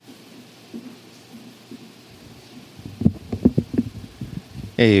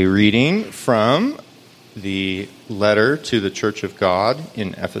A reading from the letter to the Church of God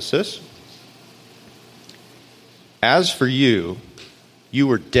in Ephesus. As for you, you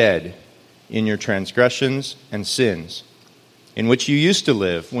were dead in your transgressions and sins, in which you used to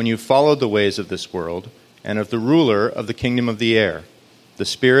live when you followed the ways of this world and of the ruler of the kingdom of the air, the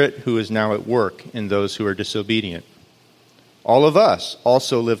Spirit who is now at work in those who are disobedient. All of us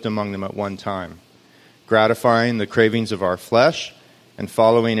also lived among them at one time, gratifying the cravings of our flesh and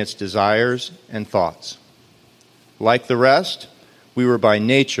following its desires and thoughts. Like the rest, we were by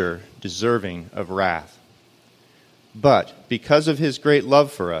nature deserving of wrath. But because of his great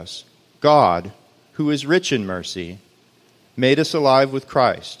love for us, God, who is rich in mercy, made us alive with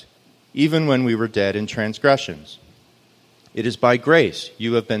Christ, even when we were dead in transgressions. It is by grace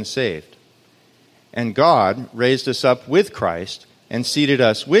you have been saved. And God raised us up with Christ and seated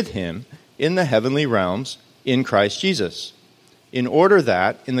us with him in the heavenly realms in Christ Jesus, in order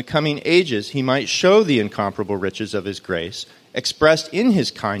that in the coming ages he might show the incomparable riches of his grace, expressed in his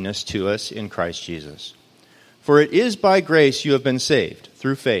kindness to us in Christ Jesus. For it is by grace you have been saved,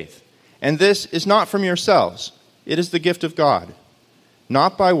 through faith. And this is not from yourselves, it is the gift of God,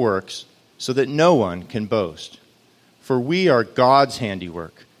 not by works, so that no one can boast. For we are God's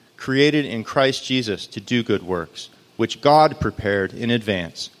handiwork, created in Christ Jesus to do good works, which God prepared in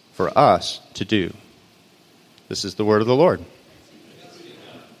advance for us to do. This is the word of the Lord.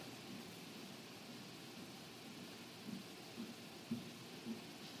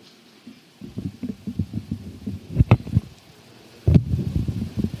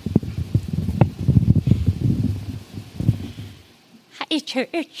 Hi,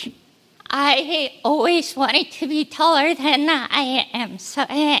 church. I always wanted to be taller than I am. So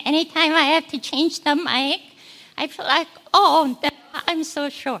anytime I have to change the mic, I feel like, oh, I'm so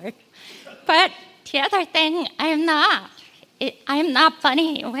short. But the other thing, I'm not. I'm not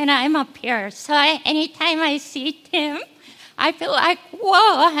funny when I'm up here. So anytime I see Tim, I feel like,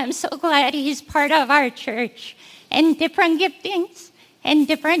 whoa, I'm so glad he's part of our church. And different giftings and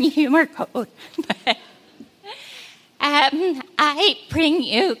different humor code. I bring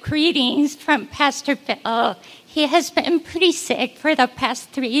you greetings from Pastor Phil. He has been pretty sick for the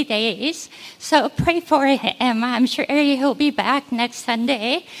past 3 days, so pray for him. I'm sure he'll be back next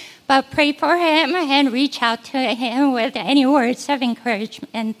Sunday, but pray for him and reach out to him with any words of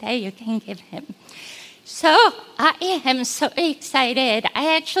encouragement that you can give him. So I am so excited.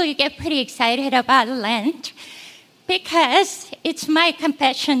 I actually get pretty excited about Lent because it's my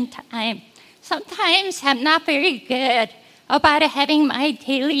confession time. Sometimes I'm not very good about having my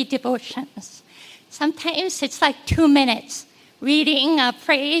daily devotions. Sometimes it's like 2 minutes, reading a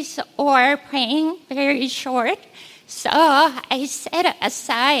phrase or praying very short. So I set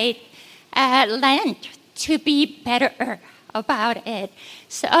aside Lent to be better about it.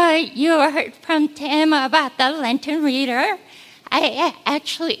 So you heard from Tim about the Lenten Reader. I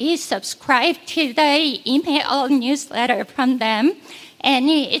actually subscribed to the email newsletter from them.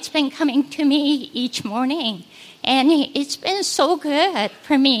 And it's been coming to me each morning. And it's been so good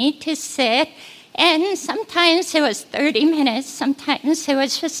for me to sit. And sometimes it was 30 minutes. Sometimes it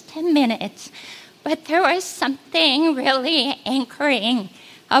was just 10 minutes. But there was something really anchoring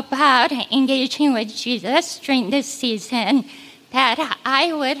about engaging with Jesus during this season that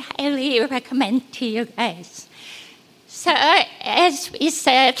I would highly recommend to you guys. So as we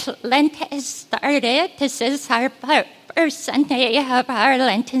said, Lent has started. This is our first Sunday of our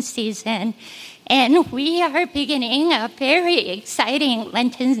Lenten season. And we are beginning a very exciting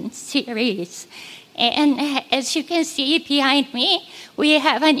Lenten series. And as you can see behind me, we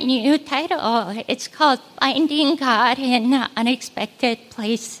have a new title. It's called Finding God in Unexpected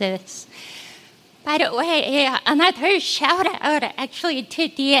Places. By the way, another shout out actually to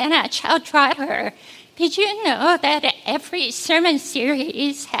Deanna Childrotter. Did you know that every sermon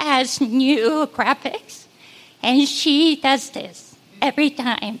series has new graphics? And she does this every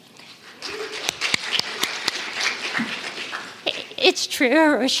time. It's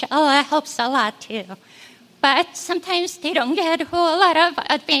true, Rochelle helps a lot too. But sometimes they don't get a whole lot of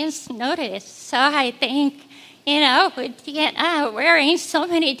advance notice. So I think, with Deanna wearing so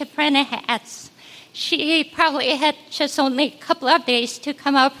many different hats, she probably had just only a couple of days to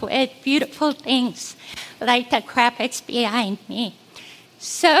come up with beautiful things like the graphics behind me.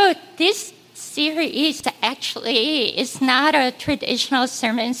 So this series actually is not a traditional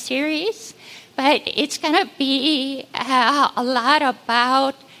sermon series, but it's going to be a lot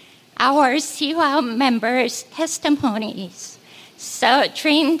about our CWOW members' testimonies. So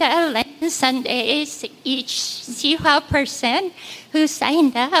during the Lenten Sundays, each CWOW person who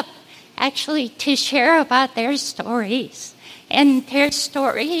signed up actually to share about their stories. and their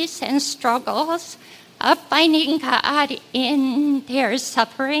stories and struggles of finding God in their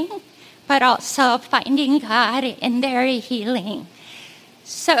suffering, but also finding God in their healing.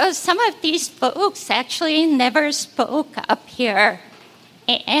 So some of these folks actually never spoke up here,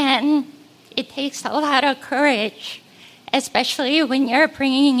 and it takes a lot of courage, especially when you're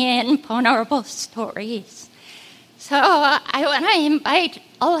bringing in vulnerable stories. So I want to invite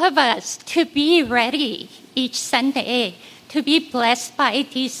all of us to be ready each Sunday to be blessed by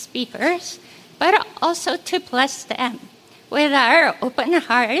these speakers, but also to bless them with our open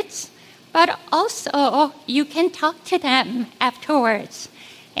hearts. But also, you can talk to them afterwards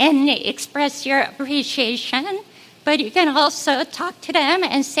and express your appreciation. But you can also talk to them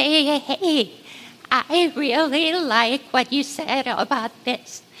and say, hey, I really like what you said about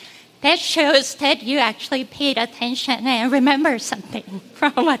this. That shows that you actually paid attention and remember something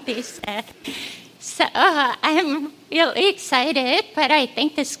from what they said. So I'm really excited, but I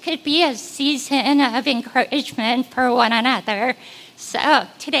think this could be a season of encouragement for one another. So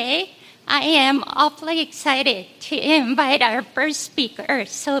today, I am awfully excited to invite our first speaker,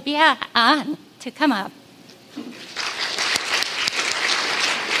 Sylvia, on to come up.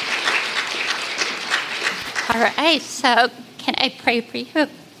 All right, so can I pray for you?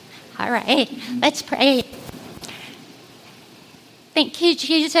 All right, let's pray. Thank you,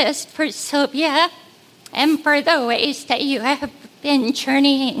 Jesus, for Sylvia and for the ways that you have been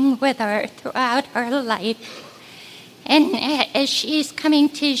journeying with her throughout her life. And as she's coming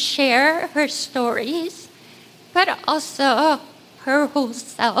to share her stories, but also her whole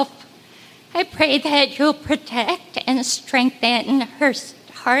self, I pray that you'll protect and strengthen her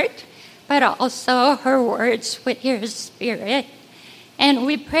heart, but also her words with your spirit. And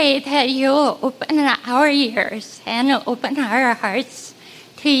we pray that you'll open our ears and open our hearts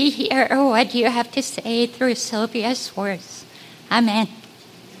to hear what you have to say through Sylvia's words. Amen.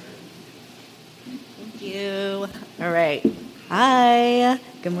 Thank you. All right. Hi.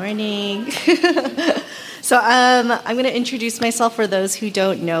 Good morning. So I'm going to introduce myself for those who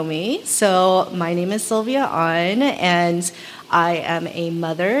don't know me. So my name is Sylvia Ahn, and I am a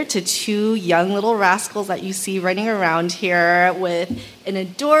mother to two young little rascals that you see running around here with an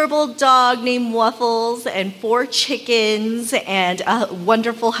adorable dog named Waffles and 4 chickens and a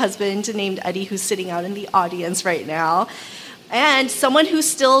wonderful husband named Eddie who's sitting out in the audience right now. And someone who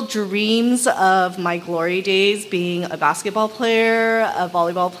still dreams of my glory days being a basketball player, a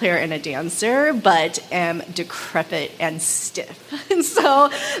volleyball player, and a dancer, but am decrepit and stiff. And so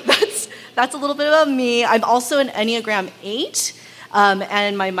that's a little bit about me. I'm also an Enneagram 8,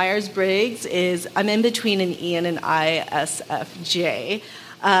 and my Myers-Briggs is I'm in between an E and an ISFJ.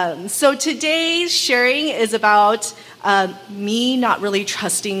 So today's sharing is about me not really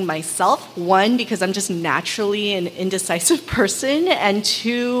trusting myself. 1, because I'm just naturally an indecisive person, and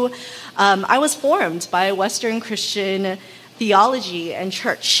 2, I was formed by Western Christian theology and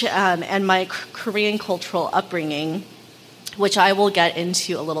church and my Korean cultural upbringing, which I will get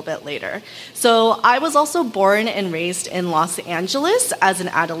into a little bit later. So I was also born and raised in Los Angeles as an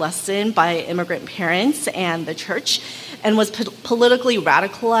adolescent by immigrant parents and the church, and was politically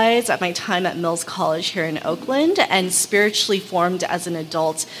radicalized at my time at Mills College here in Oakland, and spiritually formed as an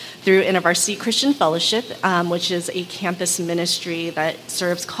adult through InterVarsity Christian Fellowship, which is a campus ministry that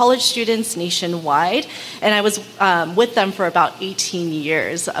serves college students nationwide. And I was with them for about 18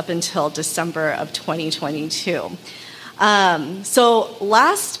 years up until December of 2022. So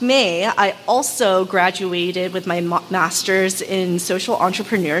last May, I also graduated with my master's in social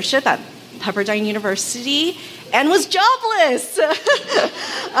entrepreneurship at Pepperdine University and was jobless.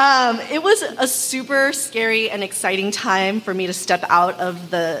 It was a super scary and exciting time for me to step out of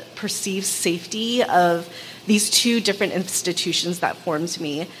the perceived safety of these 2 different institutions that formed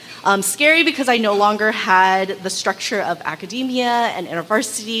me. Scary because I no longer had the structure of academia and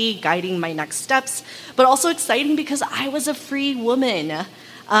InterVarsity guiding my next steps, but also exciting because I was a free woman.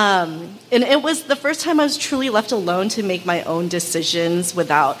 And it was the first time I was truly left alone to make my own decisions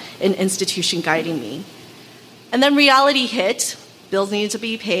without an institution guiding me. And then reality hit, bills needed to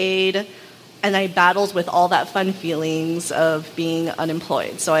be paid, and I battled with all that fun feelings of being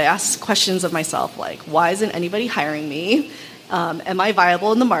unemployed. So I asked questions of myself like, why isn't anybody hiring me? Am I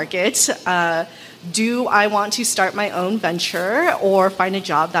viable in the market? Do I want to start my own venture or find a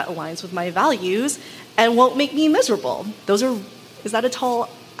job that aligns with my values and won't make me miserable? Is that a tall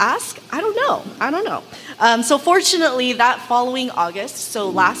ask? I don't know. So fortunately, that following August, so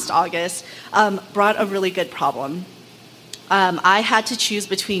last August, brought a really good problem. I had to choose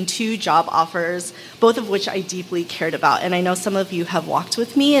between two job offers, both of which I deeply cared about. And I know some of you have walked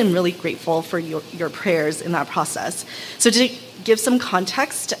with me, and really grateful for your prayers in that process. So to give some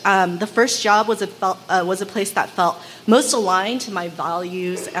context, the first job was a place that felt most aligned to my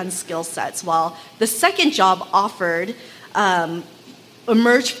values and skill sets, while the second job offered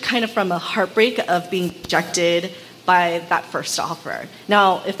emerged kind of from a heartbreak of being rejected by that first offer.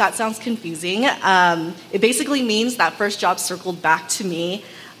 Now, if that sounds confusing, it basically means that first job circled back to me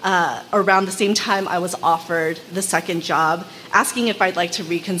around the same time I was offered the second job, asking if I'd like to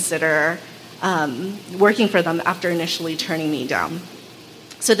reconsider working for them after initially turning me down.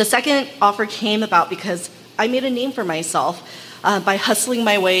 So the second offer came about because I made a name for myself by hustling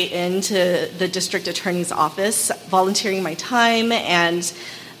my way into the district attorney's office, volunteering my time, and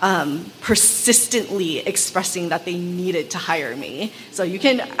persistently expressing that they needed to hire me. So you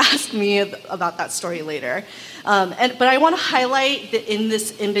can ask me about that story later. But I want to highlight that in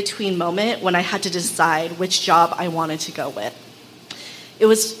this in-between moment when I had to decide which job I wanted to go with. It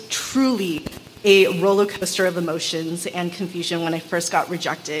was truly a roller coaster of emotions and confusion when I first got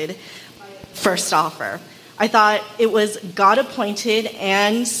rejected by the first offer. I thought it was God appointed,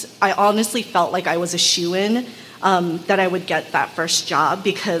 and I honestly felt like I was a shoo-in that I would get that first job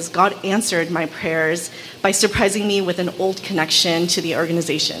because God answered my prayers by surprising me with an old connection to the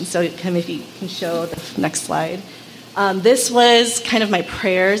organization. So if you can show the next slide. This was kind of my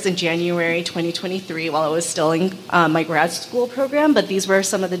prayers in January 2023 while I was still in my grad school program, but these were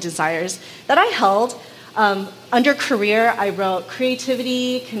some of the desires that I held. Under career, I wrote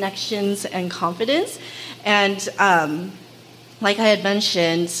creativity, connections, and confidence. And like I had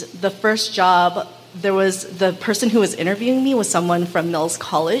mentioned, the first job, there was the person who was interviewing me was someone from Mills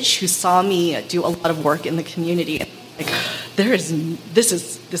College who saw me do a lot of work in the community. Like, this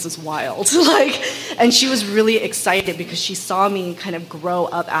is wild. And she was really excited because she saw me kind of grow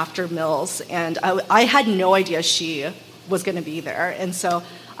up after Mills, and I had no idea she was going to be there. And so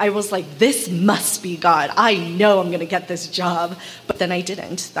I was like, this must be God. I know I'm going to get this job. But then I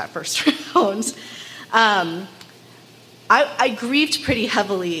didn't that first round. I grieved pretty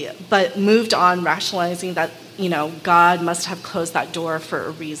heavily, but moved on rationalizing that, God must have closed that door for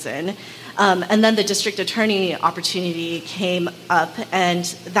a reason. And then the district attorney opportunity came up, and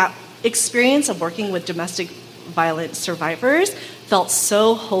that experience of working with domestic violence survivors felt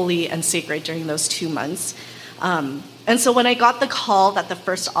so holy and sacred during those 2 months. And so when I got the call that the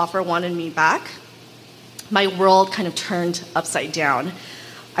first offer wanted me back, my world kind of turned upside down.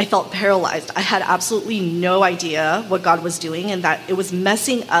 I felt paralyzed. I had absolutely no idea what God was doing, and that it was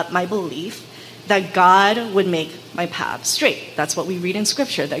messing up my belief that God would make my path straight. That's what we read in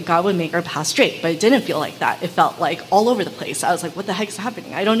Scripture, that God would make our path straight. But it didn't feel like that. It felt like all over the place. I was like, what the heck is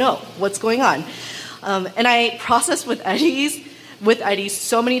happening? I don't know. What's going on? And I processed with Eddie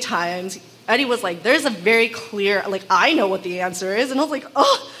so many times. Eddie was like, there's a very clear, I know what the answer is. And I was like,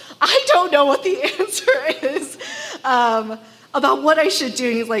 oh, I don't know what the answer is. About what I should do.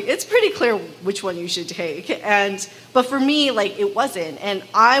 And he's like, it's pretty clear which one you should take. But for me, it wasn't. And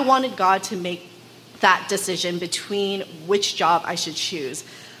I wanted God to make that decision between which job I should choose.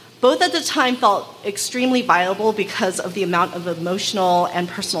 Both at the time felt extremely viable because of the amount of emotional and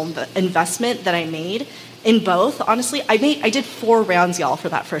personal investment that I made in both. Honestly, I did 4 rounds, y'all, for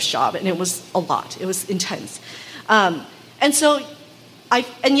that first job, and it was a lot. It was intense. And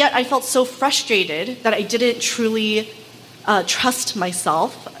yet I felt so frustrated that I didn't truly trust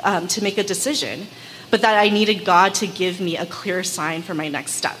myself to make a decision, but that I needed God to give me a clear sign for my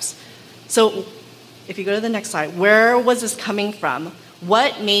next steps. So if you go to the next slide, where was this coming from?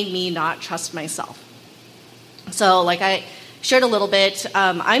 What made me not trust myself? So like I shared a little bit,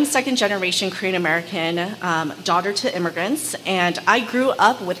 I'm second generation Korean American, daughter to immigrants, and I grew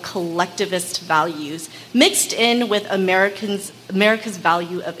up with collectivist values mixed in with America's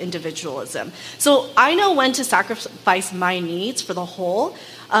value of individualism. So I know when to sacrifice my needs for the whole,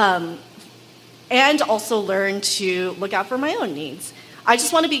 and also learn to look out for my own needs. I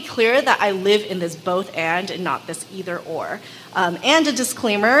just want to be clear that I live in this both and not this either or. And a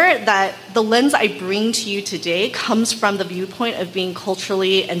disclaimer that the lens I bring to you today comes from the viewpoint of being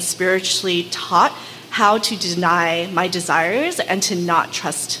culturally and spiritually taught how to deny my desires and to not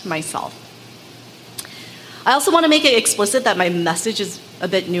trust myself. I also want to make it explicit that my message is a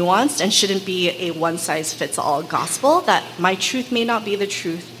bit nuanced and shouldn't be a one-size-fits-all gospel, that my truth may not be the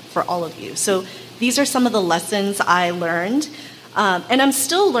truth for all of you. So these are some of the lessons I learned. And I'm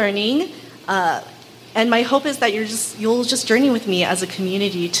still learning, and my hope is that you'll just journey with me as a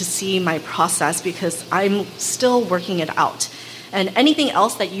community to see my process, because I'm still working it out. And anything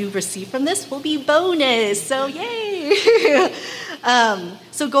else that you receive from this will be bonus. So yay!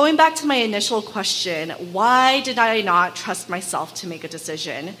 So going back to my initial question, why did I not trust myself to make a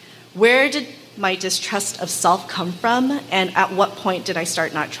decision? Where did my distrust of self come from? And at what point did I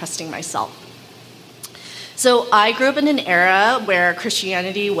start not trusting myself? So I grew up in an era where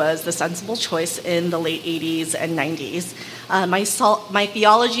Christianity was the sensible choice in the late 80s and 90s. My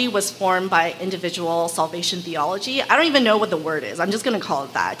theology was formed by individual salvation theology. I don't even know what the word is. I'm just going to call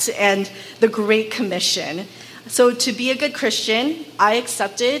it that. And the Great Commission. So to be a good Christian, I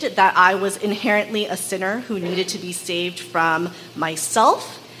accepted that I was inherently a sinner who needed to be saved from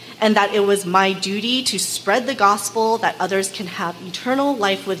myself, and that it was my duty to spread the gospel that others can have eternal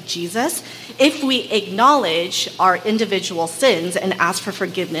life with Jesus if we acknowledge our individual sins and ask for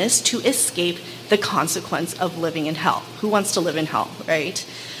forgiveness to escape the consequence of living in hell. Who wants to live in hell, right?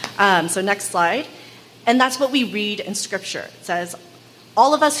 So next slide. And that's what we read in Scripture. It says,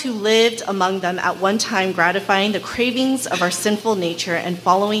 all of us who lived among them at one time gratifying the cravings of our sinful nature and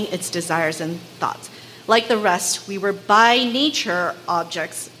following its desires and thoughts. Like the rest, we were by nature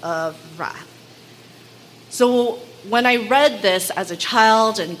objects of wrath. So when I read this as a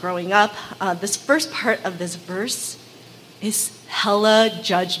child and growing up, this first part of this verse is hella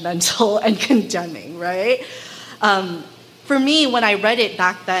judgmental and condemning, right? For me, when I read it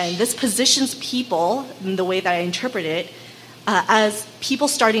back then, this positions people, in the way that I interpret it, as people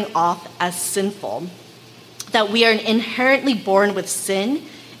starting off as sinful, that we are inherently born with sin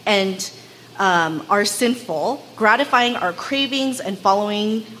and are sinful, gratifying our cravings and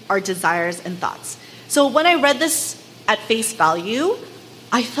following our desires and thoughts. So when I read this at face value,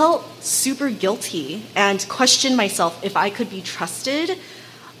 I felt super guilty and questioned myself if I could be trusted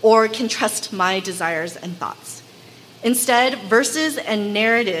or can trust my desires and thoughts. Instead, verses and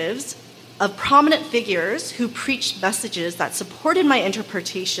narratives of prominent figures who preached messages that supported my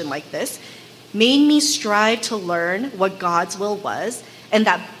interpretation like this made me strive to learn what God's will was, and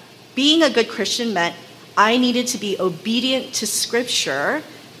that being a good Christian meant I needed to be obedient to Scripture,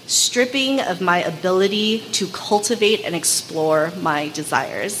 stripping of my ability to cultivate and explore my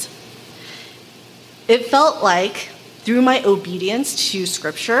desires. It felt like, through my obedience to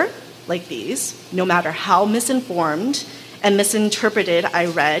Scripture, like these, no matter how misinformed and misinterpreted I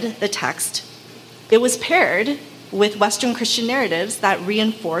read the text, it was paired with Western Christian narratives that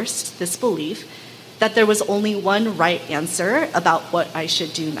reinforced this belief that there was only one right answer about what I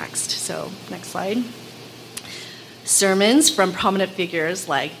should do next. So, next slide. Sermons from prominent figures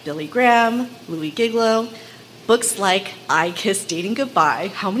like Billy Graham, Louis Giglow, books like I Kiss Dating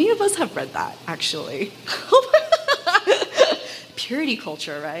Goodbye. How many of us have read that, actually? Purity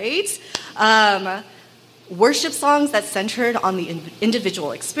culture, right? Worship songs that centered on the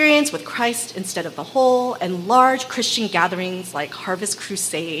individual experience with Christ instead of the whole, and large Christian gatherings like Harvest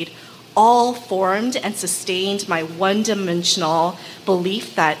Crusade all formed and sustained my one-dimensional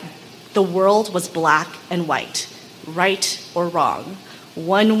belief that the world was black and white, right or wrong,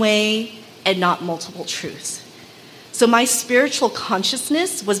 one way and not multiple truths. So my spiritual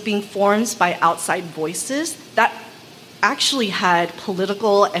consciousness was being formed by outside voices that actually had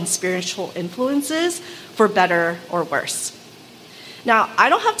political and spiritual influences, for better or worse. Now, I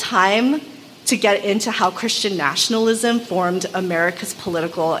don't have time to get into how Christian nationalism formed America's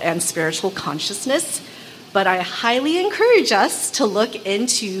political and spiritual consciousness, but I highly encourage us to look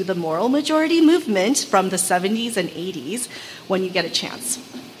into the moral majority movement from the 70s and 80s when you get a chance.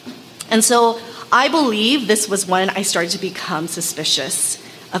 And so I believe this was when I started to become suspicious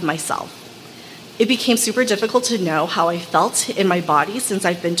of myself. It became super difficult to know how I felt in my body since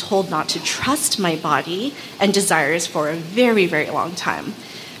I've been told not to trust my body and desires for a very, very long time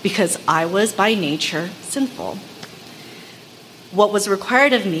because I was by nature sinful. What was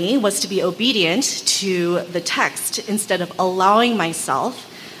required of me was to be obedient to the text instead of allowing myself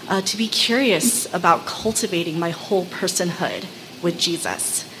to be curious about cultivating my whole personhood with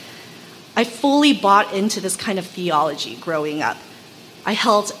Jesus. I fully bought into this kind of theology growing up. I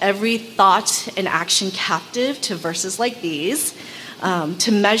held every thought and action captive to verses like these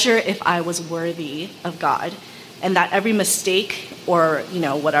to measure if I was worthy of God, and that every mistake or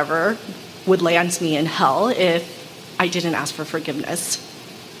whatever would land me in hell if I didn't ask for forgiveness.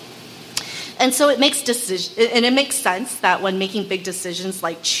 And so it makes sense that when making big decisions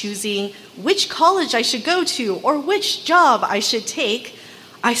like choosing which college I should go to or which job I should take,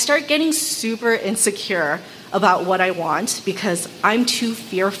 I start getting super insecure about what I want because I'm too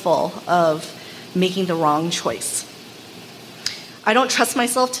fearful of making the wrong choice. I don't trust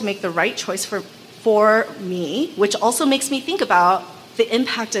myself to make the right choice for me, which also makes me think about the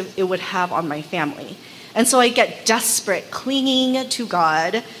impact it would have on my family. And so I get desperate, clinging to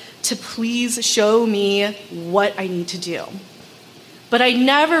God to please show me what I need to do. But I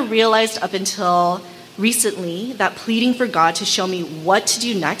never realized up until recently that pleading for God to show me what to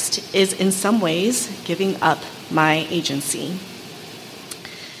do next is in some ways giving up my agency.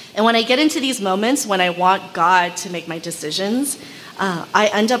 And when I get into these moments when I want God to make my decisions, I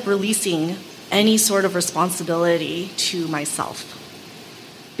end up releasing any sort of responsibility to myself.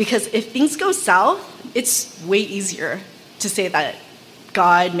 Because if things go south, it's way easier to say that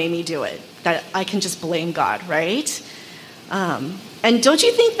God made me do it, that I can just blame God, right? And don't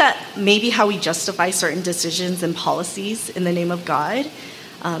you think that maybe how we justify certain decisions and policies in the name of God,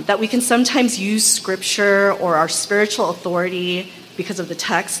 that we can sometimes use scripture or our spiritual authority because of the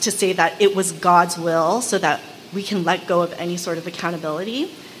text to say that it was God's will so that we can let go of any sort of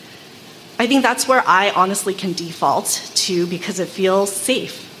accountability? I think that's where I honestly can default to because it feels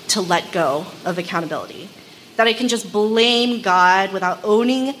safe to let go of accountability. That I can just blame God without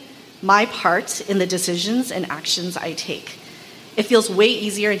owning my part in the decisions and actions I take. It feels way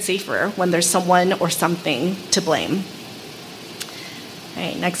easier and safer when there's someone or something to blame. All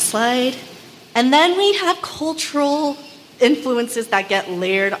right, next slide. And then we have cultural influences that get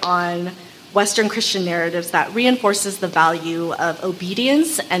layered on Western Christian narratives that reinforces the value of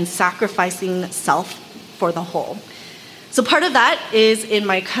obedience and sacrificing self for the whole. So part of that is in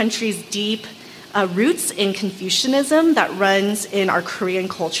my country's deep roots in Confucianism that runs in our Korean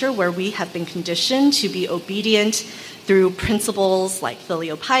culture, where we have been conditioned to be obedient through principles like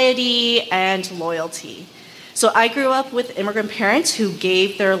filial piety and loyalty. So I grew up with immigrant parents who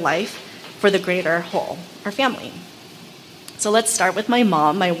gave their life for the greater whole, our family. So let's start with my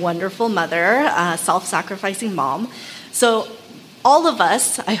mom, my wonderful mother, self-sacrificing mom. So all of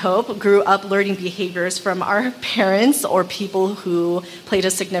us, I hope, grew up learning behaviors from our parents or people who played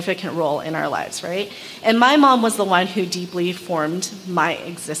a significant role in our lives, right? And my mom was the one who deeply formed my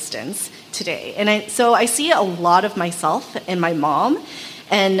existence today. And so I see a lot of myself in my mom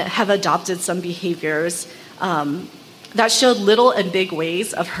and have adopted some behaviors that showed little and big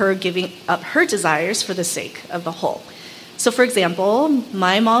ways of her giving up her desires for the sake of the whole. So for example,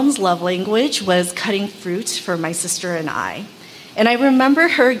 my mom's love language was cutting fruit for my sister and I. And I remember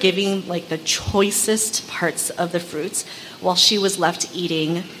her giving like the choicest parts of the fruits while she was left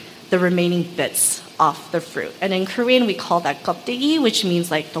eating the remaining bits off the fruit. And in Korean, we call that 껍데기, which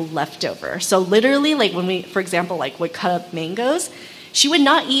means like the leftover. So literally, like when we, for example, like would cut up mangoes, she would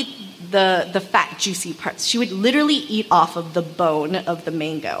not eat the fat, juicy parts. She would literally eat off of the bone of the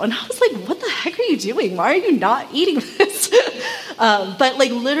mango. And I was like, what the heck are you doing? Why are you not eating this? But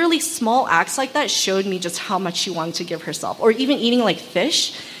like literally small acts like that showed me just how much she wanted to give herself. Or even eating like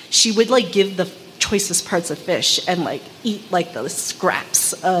fish, she would like give the choicest parts of fish and like eat like the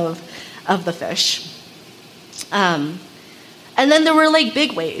scraps of the fish. And then there were like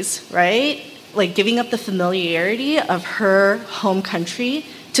big ways, right? Like giving up the familiarity of her home country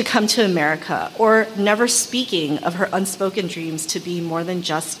to come to America, or never speaking of her unspoken dreams to be more than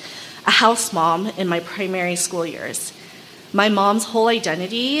just a house mom in my primary school years. My mom's whole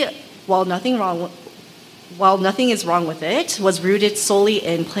identity, while nothing is wrong with it, was rooted solely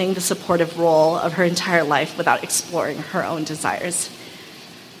in playing the supportive role of her entire life without exploring her own desires.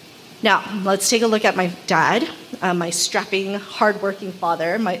 Now, let's take a look at my dad, my strapping, hardworking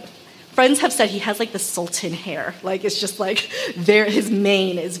father. My friends have said he has like the sultan hair. Like it's just like his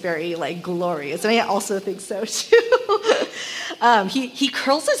mane is very like glorious. And I also think so too. He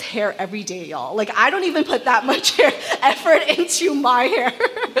curls his hair every day, y'all. Like I don't even put that much effort into my hair.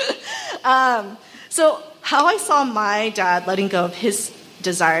 So how I saw my dad letting go of his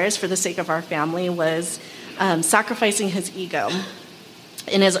desires for the sake of our family was sacrificing his ego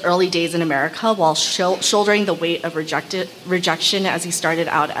in his early days in America while shouldering the weight of rejection as he started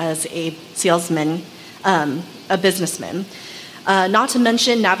out as a salesman, a businessman. Not to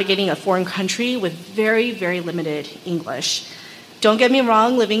mention navigating a foreign country with very, very limited English. Don't get me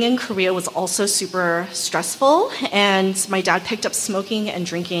wrong, living in Korea was also super stressful, and my dad picked up smoking and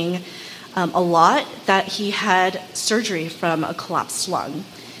drinking a lot that he had surgery from a collapsed lung.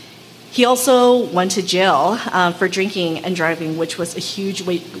 He also went to jail for drinking and driving, which was a huge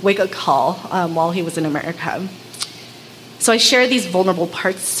wake-up call while he was in America. So I share these vulnerable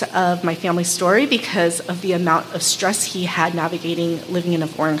parts of my family story because of the amount of stress he had navigating living in a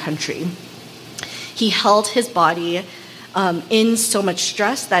foreign country. He held his body in so much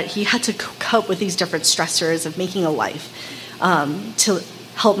stress that he had to cope with these different stressors of making a life to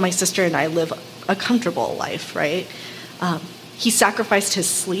help my sister and I live a comfortable life, right? He sacrificed his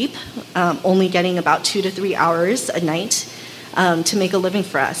sleep, only getting about 2 to 3 hours a night to make a living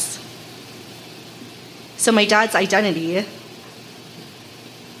for us. So my dad's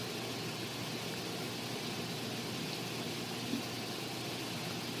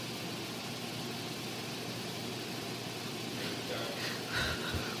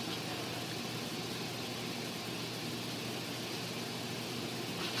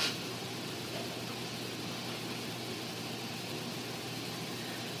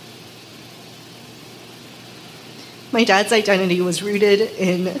identity was rooted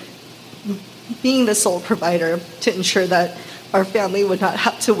in being the sole provider to ensure that our family would not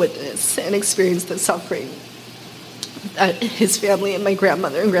have to witness and experience the suffering that his family and my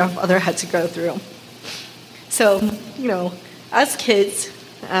grandmother and grandfather had to go through. So, as kids,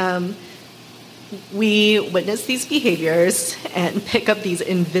 we witness these behaviors and pick up these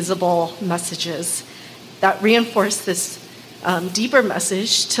invisible messages that reinforce this deeper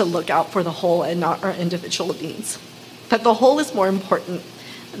message to look out for the whole and not our individual needs. That the whole is more important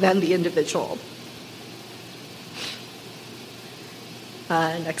than the individual.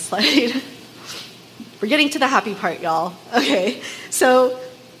 Next slide. We're getting to the happy part, y'all. Okay, so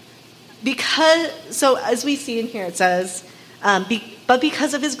as we see in here, it says, but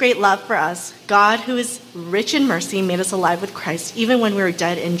because of his great love for us, God, who is rich in mercy, made us alive with Christ, even when we were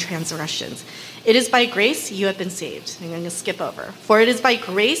dead in transgressions. It is by grace you have been saved. I'm going to skip over. For it is by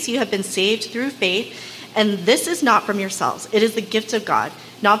grace you have been saved through faith, and this is not from yourselves. It is the gift of God,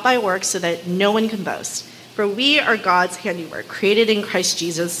 not by works, so that no one can boast. For we are God's handiwork, created in Christ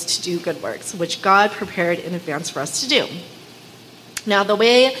Jesus to do good works, which God prepared in advance for us to do. Now, the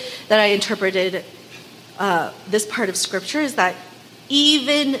way that I interpreted this part of Scripture is that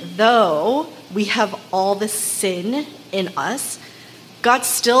even though we have all this sin in us, God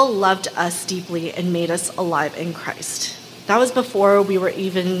still loved us deeply and made us alive in Christ. That was before we were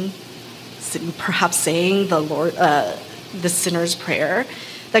even perhaps saying the sinner's prayer,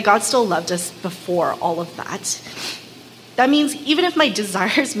 that God still loved us before all of that. That means even if my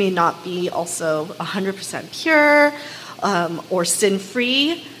desires may not be also 100% pure or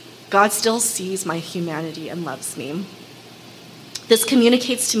sin-free, God still sees my humanity and loves me. This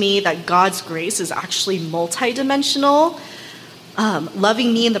communicates to me that God's grace is actually multidimensional,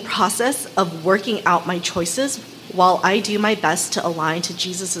 loving me in the process of working out my choices while I do my best to align to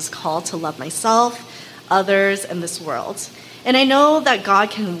Jesus' call to love myself, others, and this world. And I know that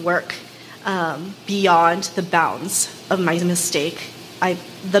God can work beyond the bounds of my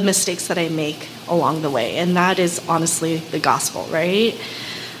the mistakes that I make along the way. And that is honestly the gospel, right?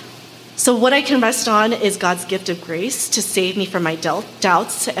 So what I can rest on is God's gift of grace to save me from my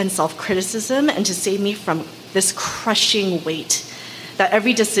doubts and self-criticism, and to save me from this crushing weight that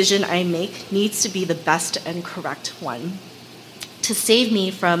every decision I make needs to be the best and correct one. To save me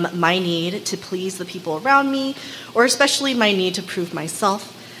from my need to please the people around me, or especially my need to prove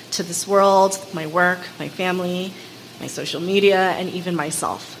myself to this world, my work, my family, my social media, and even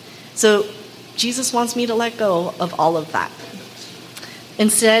myself. So Jesus wants me to let go of all of that.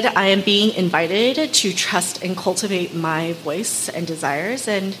 Instead, I am being invited to trust and cultivate my voice and desires,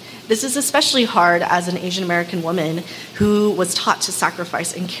 and this is especially hard as an Asian American woman who was taught to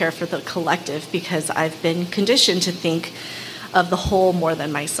sacrifice and care for the collective, because I've been conditioned to think of the whole more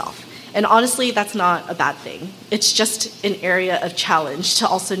than myself. And honestly, that's not a bad thing. It's just an area of challenge to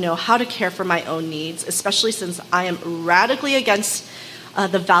also know how to care for my own needs, especially since I am radically against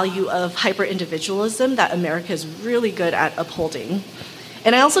the value of hyper-individualism that America is really good at upholding.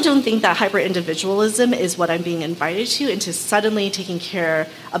 And I also don't think that hyper-individualism is what I'm being invited to, into suddenly taking care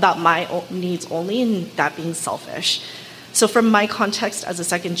about my needs only, and that being selfish. So from my context as a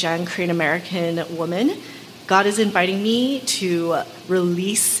second-gen Korean American woman, God is inviting me to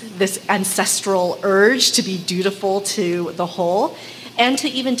release this ancestral urge to be dutiful to the whole, and to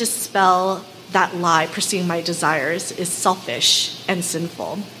even dispel that lie, pursuing my desires is selfish and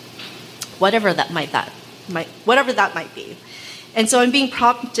sinful, whatever that might be. And so I'm being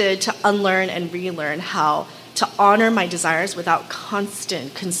prompted to unlearn and relearn how to honor my desires without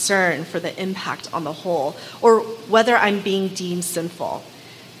constant concern for the impact on the whole, or whether I'm being deemed sinful.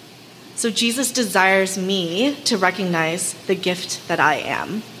 So Jesus desires me to recognize the gift that I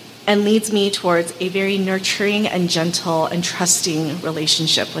am, and leads me towards a very nurturing and gentle and trusting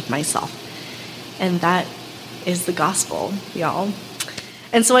relationship with myself. And that is the gospel, y'all.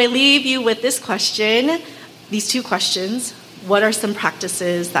 And so I leave you with this question, these two questions. What are some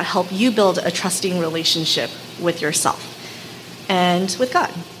practices that help you build a trusting relationship with yourself and with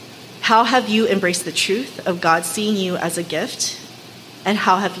God? How have you embraced the truth of God seeing you as a gift? And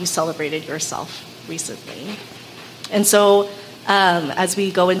how have you celebrated yourself recently? And so As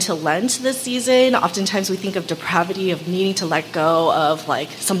we go into Lent this season, oftentimes we think of depravity, of needing to let go of like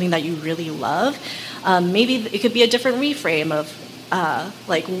something that you really love. Maybe it could be a different reframe of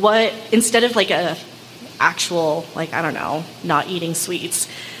like what, instead of like a actual, like, I don't know, not eating sweets,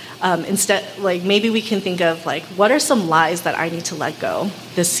 instead, like maybe we can think of like, what are some lies that I need to let go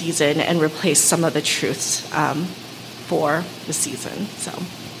this season and replace some of the truths for the season. So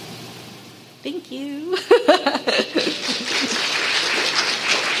thank you.